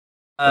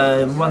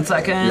1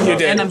 second, You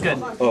did. and I'm good.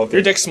 Oh, okay.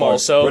 Your dick's small,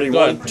 so Ready,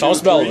 go ahead. 1, 2,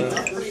 Thomas 3.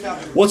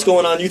 Balaban. What's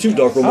going on YouTube?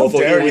 Dark How Mofo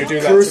dare here you with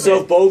do that Curse to me.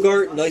 of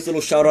Bogart. Nice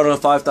little shout out on a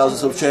 5,000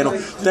 sub channel.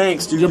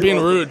 Thanks, dude. You're being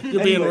rude.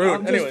 You're being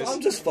rude.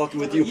 I'm just fucking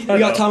with you. We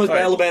got Thomas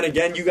Balaban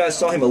again. You guys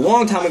saw him a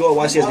long time ago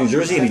at YCS New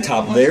Jersey, and he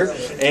topped there.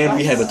 And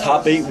we have a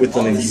top 8 with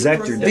an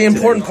Inzektor. The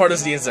important part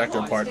is the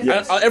Inzektor part.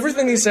 Yes.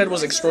 Everything he said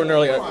was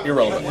extraordinarily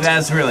irrelevant.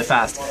 That's really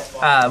fast.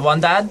 One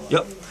dad.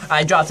 Yep.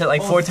 I dropped it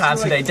like 4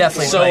 times today.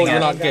 Definitely So playing you're it.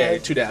 not gay.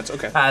 2 dads.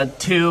 Okay.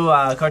 2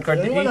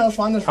 card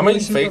each. How many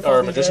fate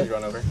or magicians you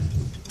run over?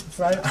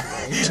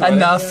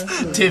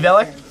 Enough. 2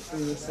 Viller.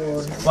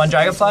 1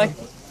 Dragonfly.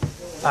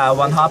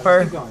 1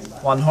 Hopper.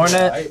 1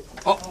 Hornet.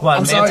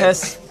 1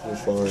 Mantis.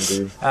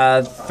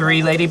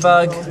 3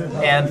 Ladybug.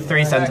 And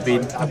 3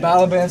 Centipede. A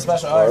Balaban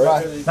special.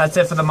 Alright, bye. That's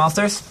it for the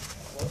monsters.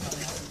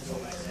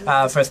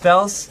 For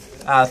spells,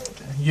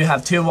 you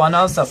have 2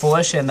 1-ofs, the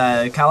Foolish and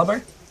the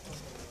Caliber.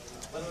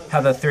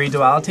 Have the 3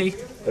 Duality.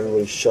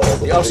 Everybody shut up.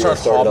 The Upstart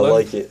started. I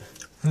like it.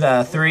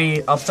 The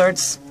 3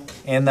 Upstarts.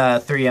 And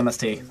the 3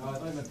 MST.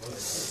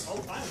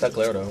 That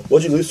glare though.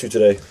 What'd you lose to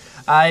today?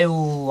 I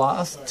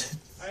lost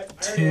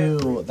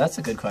to... That's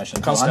a good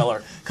question.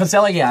 Constellar.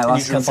 Constellar, yeah, I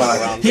lost drew 5 Constellar.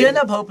 rounds. He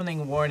ended up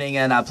opening Warning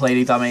and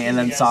Pleiades on me, and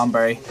then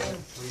Sombury.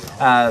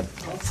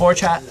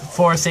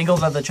 4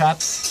 singles of the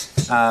traps.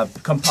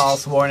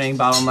 Compulse, Warning,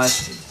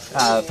 Bottomless,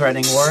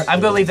 Threatening War. I'm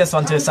going to leave this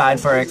one to the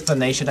side for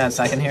explanation in a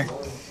second here.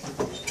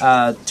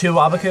 2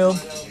 Wabaku,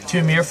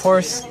 2 Mirror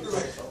Force,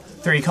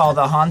 3 Call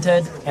the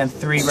Haunted, and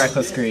 3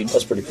 Reckless Greed.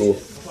 That's pretty cool.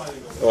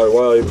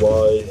 Alright,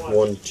 why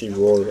 1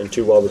 T-Roar and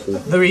 2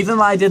 Wabaku? The reason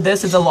why I did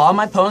this is a lot of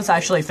my opponents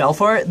actually fell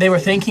for it. They were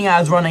thinking I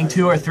was running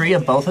 2 or 3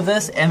 of both of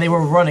this, and they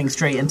were running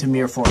straight into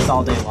Mirror Force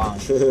all day long.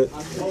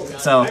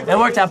 So, it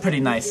worked out pretty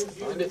nice.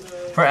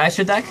 For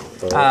extra deck,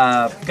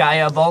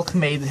 Gaia Bulk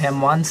made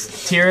him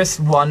once. Tyrus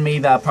won me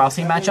the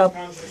Prophecy matchup.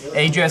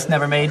 Adrius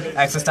never made.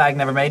 Exostag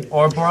never made.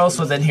 Orboros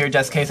was in here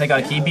just in case I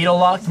got Key Beetle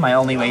locked, my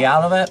only way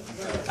out of it.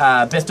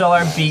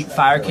 Bistollar beat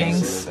Fire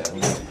Kings.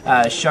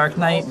 Shark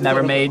Knight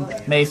never made.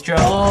 Maestro.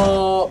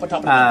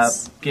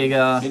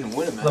 Giga.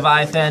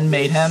 Leviathan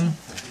made him.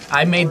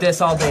 I made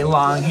this all day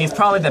long. He's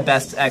probably the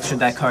best extra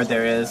deck card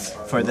there is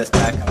for this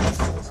deck.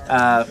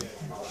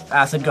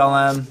 Acid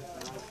Golem.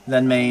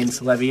 Then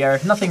mains,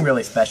 Levier. Nothing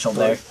really special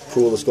there.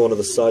 Cool, let's go into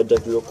the side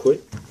deck real quick.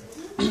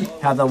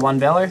 Have the 1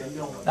 Valor.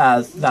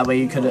 That way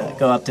you could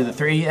go up to the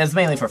 3. It's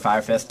mainly for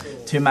Fire Fist.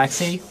 2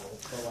 Maxi.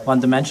 1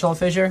 Dimensional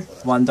Fissure.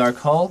 1 Dark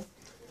Hole.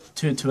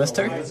 2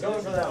 Twister.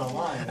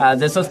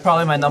 This was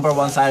probably my number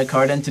 1 sided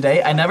card in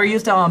today. I never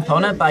used it on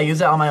opponent, but I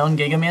used it on my own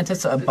Giga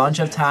Mantis a bunch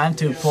of time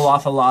to pull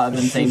off a lot of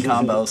insane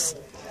combos.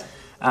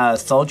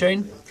 Soul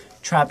Drain.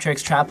 Trap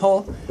Tricks Trap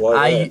Hole.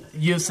 I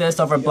use this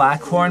over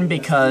Blackhorn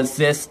because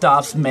this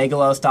stops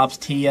Megalo, stops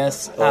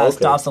TS,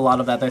 stops a lot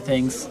of other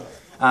things.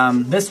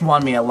 This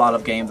won me a lot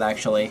of games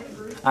actually.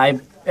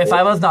 If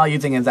I was not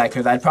using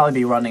Inzektors, I'd probably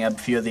be running a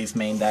few of these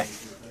main deck.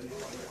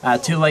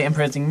 2 Light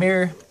Imprisoning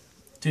Mirror,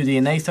 2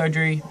 DNA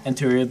Surgery, and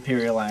 2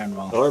 Imperial Iron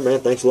Wall. Alright man,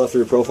 thanks a lot for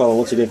your profile, and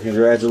once again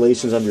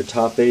congratulations on your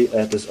top 8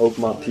 at this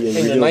Oakmont PA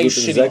video. Nice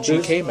shitty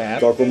GK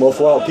map. Dark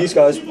Mofo out. Peace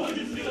guys.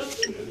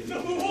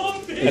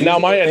 And now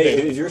my ending.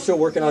 Hey, if you're still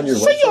working on your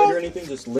website or anything, just